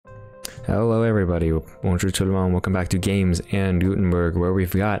Hello everybody, bonjour tout le monde, welcome back to Games and Gutenberg, where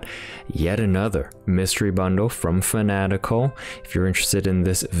we've got yet another mystery bundle from Fanatical. If you're interested in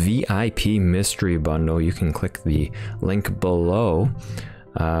this VIP mystery bundle, you can click the link below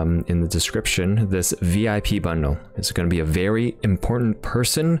in the description. This VIP bundle, is it going to be a very important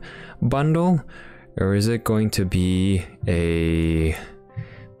person bundle, or is it going to be a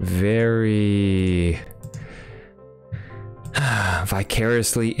very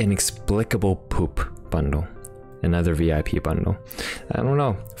vicariously inexplicable poop bundle? Another VIP bundle. I don't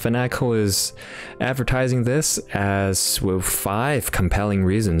know. Fanatical is advertising this as with 5 compelling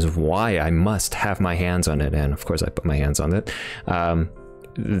reasons why I must have my hands on it, and of course I put my hands on it.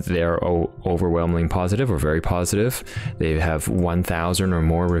 They're overwhelmingly positive or very positive. They have 1,000 or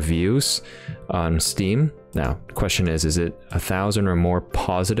more reviews on Steam. Now, the question is it 1,000 or more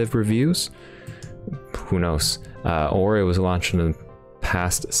positive reviews? Who knows? Or it was launched in the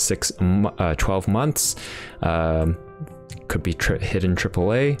past 12 months. Could be hidden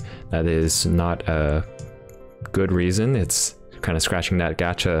AAA. That is not a good reason. It's kind of scratching that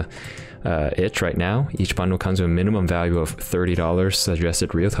gacha itch right now. Each bundle comes with a minimum value of $30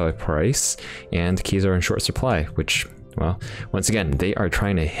 suggested retail price, and keys are in short supply, which, well, once again, they are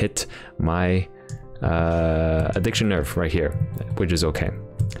trying to hit my addiction nerve right here, which is okay,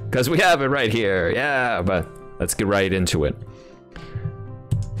 because we have it right here. Yeah, but let's get right into it.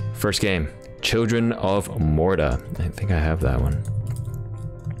 First game, Children of Morta. I think I have that one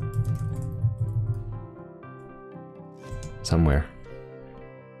somewhere.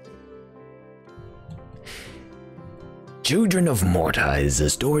 Children of Morta is a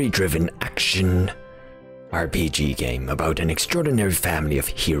story-driven action RPG game about an extraordinary family of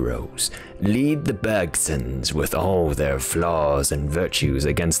heroes. Lead the Bergsons with all their flaws and virtues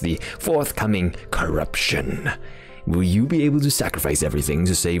against the forthcoming corruption. Will you be able to sacrifice everything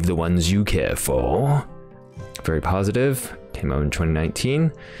to save the ones you care for? Very positive. Came out in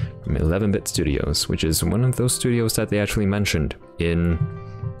 2019 from 11-Bit Studios, which is one of those studios that they actually mentioned in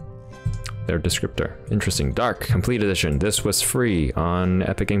their descriptor. Interesting. DARQ Complete Edition. This was free on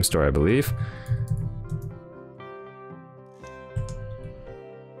Epic Game Store, I believe.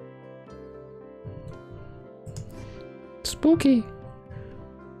 Spooky.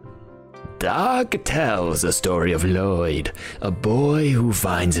 DARQ tells the story of Lloyd, a boy who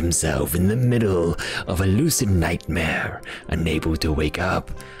finds himself in the middle of a lucid nightmare. Unable to wake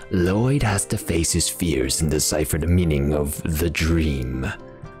up, Lloyd has to face his fears and decipher the meaning of the dream.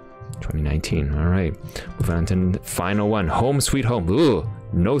 2019, all right. Move on to the final one, Home Sweet Home. Ooh,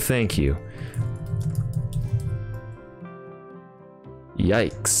 no thank you.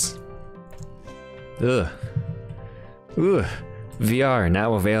 Yikes. Ugh. Ugh. VR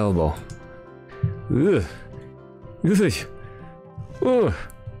now available. Ugh. Ugh. Ugh.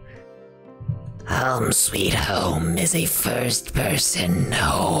 Home Sweet Home is a first-person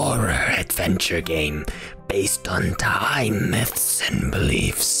horror adventure game based on time myths and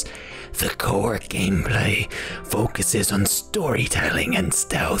beliefs. The core gameplay focuses on storytelling and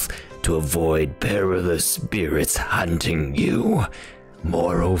stealth to avoid perilous spirits hunting you.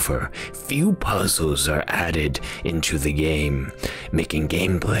 Moreover, few puzzles are added into the game, making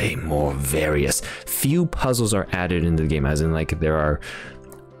gameplay more various. Few puzzles are added into the game, as in like there are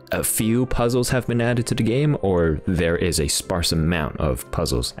a few puzzles have been added to the game, or there is a sparse amount of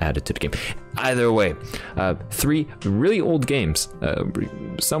puzzles added to the game. Either way, 3 really old games,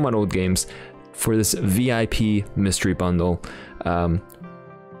 somewhat old games, for this VIP mystery bundle.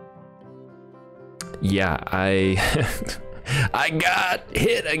 Yeah, I got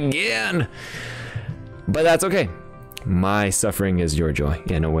hit again, but that's okay. My suffering is your joy,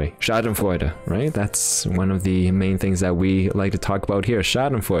 in a way. Schadenfreude, right? That's one of the main things that we like to talk about here,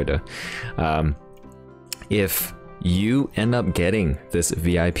 Schadenfreude. If you end up getting this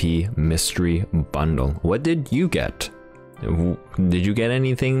VIP mystery bundle, what did you get? Did you get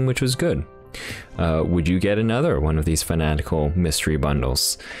anything which was good? Would you get another one of these Fanatical mystery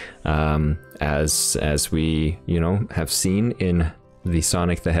bundles? As we, have seen in the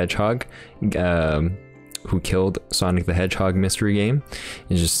Sonic the Hedgehog, who killed Sonic the Hedgehog mystery game,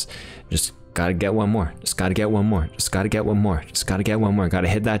 and just gotta get one more, just gotta get one more, just gotta get one more, just gotta get one more, gotta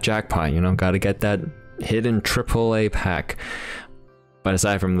hit that jackpot, gotta get that hidden AAA pack. But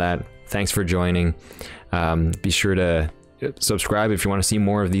aside from that, thanks for joining. Be sure to subscribe if you want to see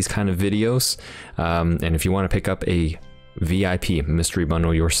more of these kind of videos, and if you want to pick up a VIP mystery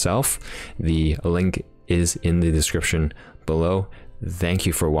bundle yourself, the link is in the description below. Thank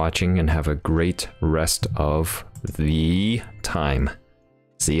you for watching and have a great rest of the time.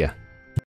 See ya.